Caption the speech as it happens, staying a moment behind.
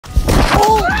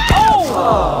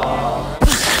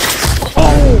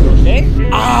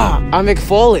I'm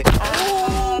McFallen.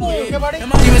 Okay, buddy?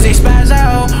 And my demons, they spaz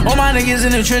out. All my niggas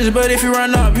in the trenches, but if you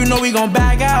run up, you know we gon'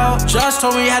 back out. Just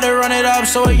told me how to run it up,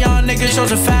 so a young nigga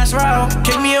shows a fast route.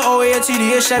 Kick me an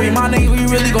JaTvYT, a Chevy, my niggas, we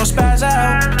really gon' spaz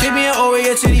out. Kick me an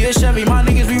JaTvYT, a Chevy, my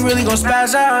niggas, we really gon'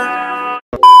 spaz out.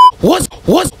 What's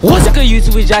good,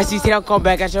 YouTube? It's JaTvYT. Today I'm coming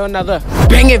back at you another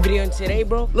banging video. And today,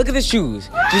 bro, look at the shoes.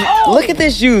 Look at the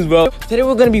shoes, bro. Today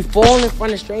we're gonna be falling in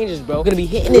front of strangers, bro. We're gonna be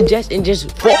hitting the jets and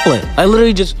just falling. I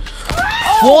literally just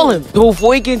falling. So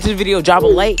before we get into the video, drop a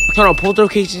like, turn on post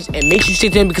notifications, and make sure you stay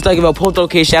tuned because I give out post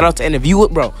notification shout outs. And if you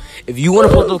want a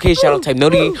post notification shout out, type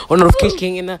notification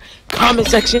king in the comment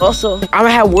section. Also, I'm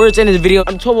gonna have words in this video.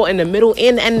 I'm talking about in the middle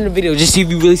and the end of the video. Just see if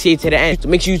you really stay to the end. So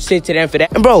make sure you stay to the end for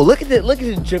that. And bro, look at the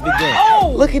drip again.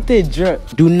 Look at the drip.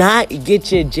 Do not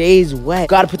get your J's wet.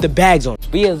 Gotta put the bags on.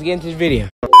 But yeah, let's get into this video.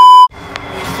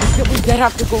 We dead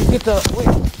have to go get the. Wait.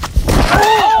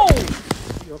 Oh!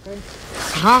 You okay?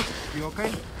 Huh? You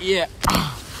okay? Yeah.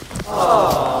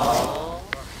 Oh.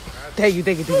 Thank you.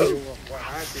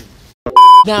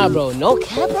 Nah, bro, no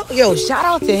cap, bro. Yo, shout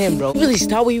out to him, bro. He really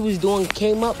stopped what he was doing,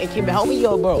 came up and came to help me,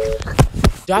 yo, bro.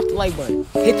 Drop the like button.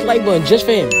 Hit the like button just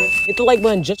for him. Hit the like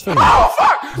button just for him. Oh,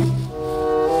 fuck!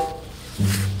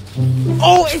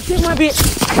 Oh, it's in my bit.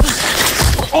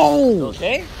 Oh.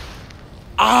 Okay?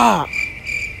 Ah.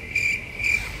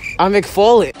 I'm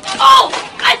McFallen. Oh,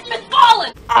 I'm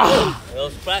McFallen. Ah.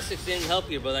 Those plastics didn't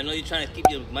help you, brother. I know you're trying to keep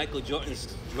your Michael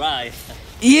Jordans dry.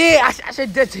 Yeah, I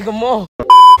should take them off.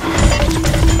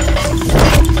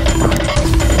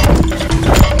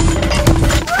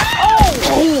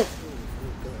 Oh.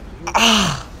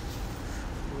 Ah.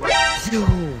 Yo,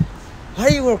 why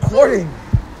are you recording?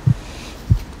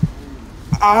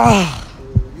 Ah.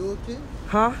 You okay?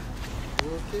 Huh? You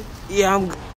okay? Yeah,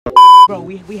 I'm. Bro,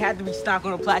 we had to restock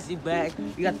on a plastic bag.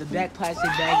 We got the back plastic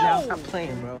bag now. Stop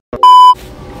playing, bro.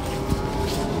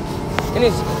 And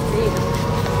it's.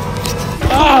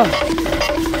 Ah.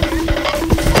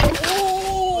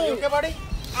 Oh, you okay, buddy?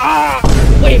 Ah.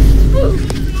 Wait.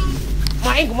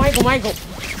 My ankle.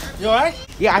 You alright?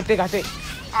 Yeah, I think.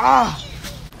 Ah.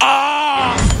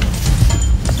 Ah.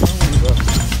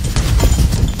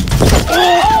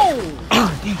 Oh.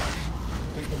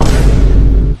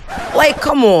 Like,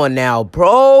 come on now,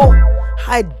 bro.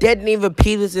 I didn't even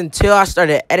pee this until I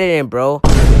started editing, bro.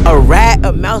 A rat,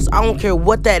 a mouse, I don't care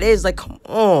what that is. Like, come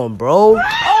on, bro.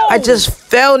 I just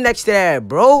fell next to that,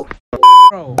 bro.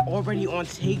 Bro, already on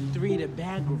take 3, the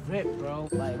bag ripped, bro.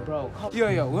 Like, bro,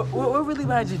 yo, we're really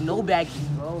about to just no baggies,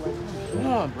 bro. Like, come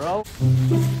on, bro.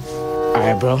 All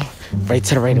right, bro. Right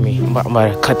to the right of me. I'm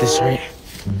about to cut this right.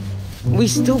 We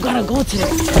still gotta go to the.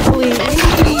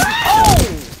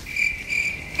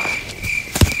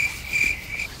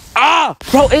 Ah,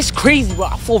 bro, it's crazy, bro.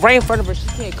 I fall right in front of her. She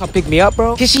can't come pick me up,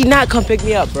 bro. Can she not come pick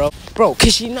me up, bro? Bro,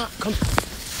 can she not come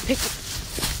pick me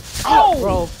up,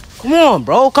 bro? Come on,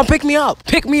 bro. Come pick me up.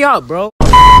 Pick me up, bro.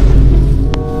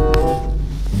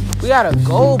 We gotta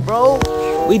go, bro.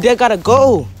 We dead gotta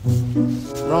go.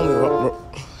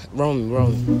 Roam me.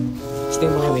 Stay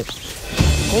behind me.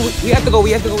 Oh, we have to go.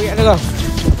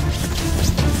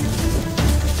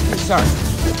 Sorry.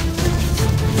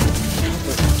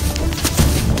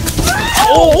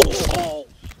 Oh!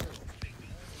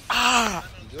 Ah!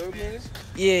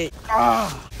 Yeah.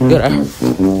 Ah! Good, I hurt.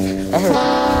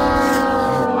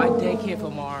 Bro, I dead can't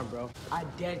feel my arm, bro. I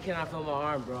dead cannot feel my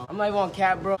arm, bro. I'm not even on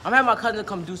cap, bro. I'm having my cousin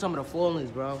come do some of the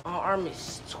fallings, bro. My arm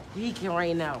is tweaking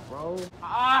right now, bro.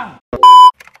 Ah!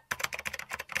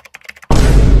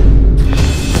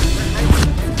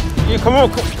 Yeah, come on.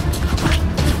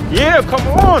 Yeah, come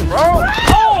on, bro.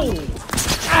 Oh!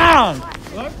 Ah!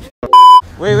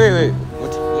 Wait.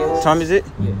 What time is it?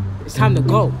 Yeah. It's time to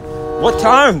go. What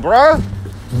time, bro?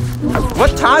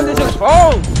 What time is it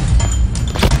close?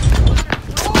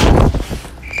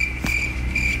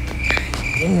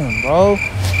 Damn, bro.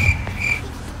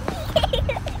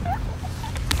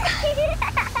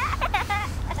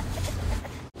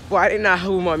 Why they not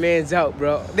helping my mans out,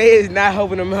 bro? They is not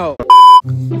helping him out.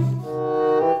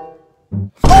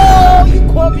 Oh, you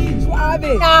caught me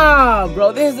driving. Nah,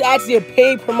 bro, this is actually a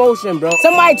paid promotion, bro.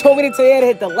 Somebody told me to tell you to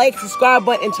hit the like, subscribe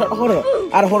button, and turn. Hold on, I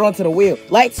gotta hold on to the wheel.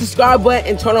 Like, subscribe button,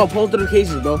 and turn on post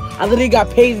notifications, bro. I literally got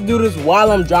paid to do this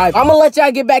while I'm driving. I'm gonna let y'all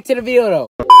get back to the video, though.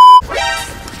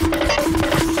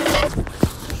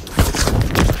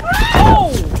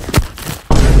 Oh!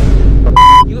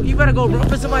 You better go run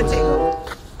for somebody to take her.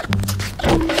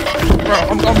 Bro,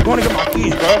 I'm going to get my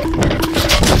keys, bro.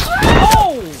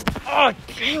 Oh! Oh,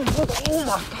 damn, bro. Oh,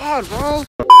 my God, bro.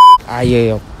 Alright,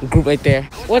 yeah, group right there.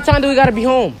 What time do we gotta be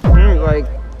home? Like,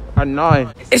 I At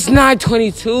 9. It's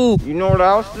 9:22. You know what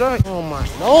else today? Oh my,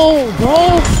 no,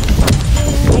 bro.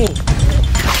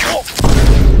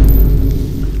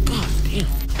 God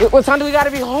damn. What time do we gotta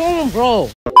be home,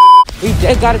 bro? We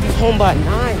dead gotta be home by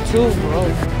 9 too, bro.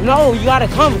 No, you gotta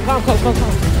come.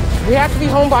 We have to be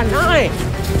home by 9.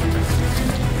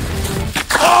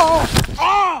 Oh!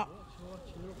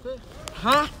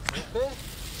 Huh?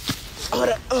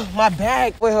 Oh, my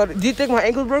bag. Wait, hold on. Do you think my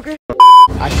ankle's broken?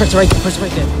 Alright, press it right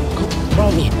there, Come,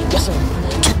 follow me. Yes, sir.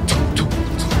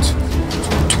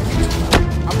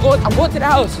 I'm going to the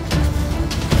house.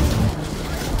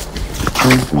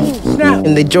 Oh, snap.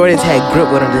 And the Jordans had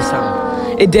grip with them this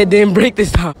time. It didn't break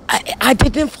this time. I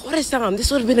didn't fall this time.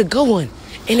 This would have been a good one.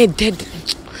 And it did.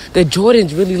 The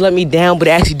Jordans really let me down, but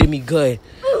it actually did me good.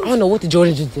 I don't know what the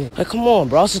Jordans just did. Like, come on,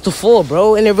 bro. It's just a fall,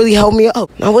 bro. And it really helped me up.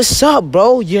 Now, what's up,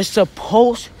 bro? You're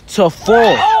supposed to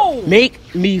fall. Oh. Make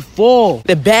me fall.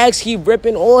 The bags keep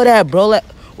ripping, all that, bro. Like,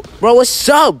 bro, what's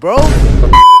up, bro?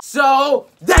 So,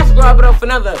 that's what's up for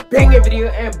another banger video.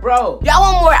 And bro, y'all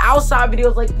want more outside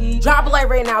videos like these? Drop a like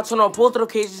right now, turn on post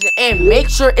notifications, and make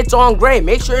sure it's on gray.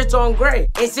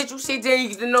 And since you sit there, you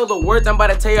get to know the words I'm about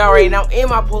to tell y'all right now in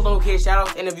my post notification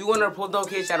shoutouts. And if you want a post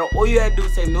notification shoutout, all you gotta do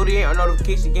is say notification or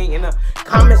notification gang in the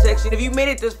comment section. If you made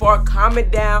it this far,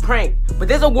 comment down prank. But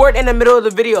there's a word in the middle of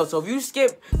the video, so if you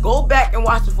skip, go back and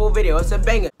watch the full video. It's a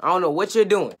banger. I don't know what you're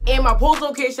doing. And my post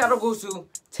notification shoutout goes to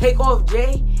Takeoff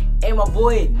J and my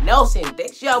boy Nelson.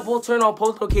 Thanks y'all both turn on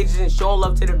post notifications and showing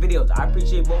love to the videos. I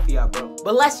appreciate both of y'all, bro.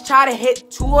 But let's try to hit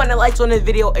 200 likes on this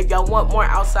video if y'all want more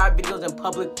outside videos and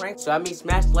public pranks. So I mean,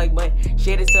 smash the like button,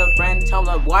 share this to a friend, tell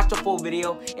them to watch the full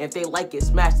video, and if they like it,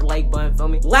 smash the like button, feel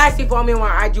me? Lastly, follow me on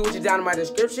my IG, which is down in my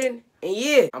description. And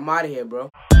yeah, I'm out of here,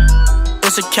 bro.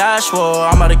 It's a cash war,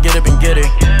 I'm about to get up and get it.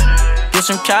 Get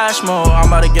some cash more, I'm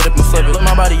about to get up and flip it. Look,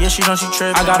 my body, yeah, she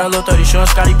trip. I got a little 30, she on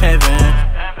Scotty Pimpin'.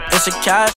 It's a cash.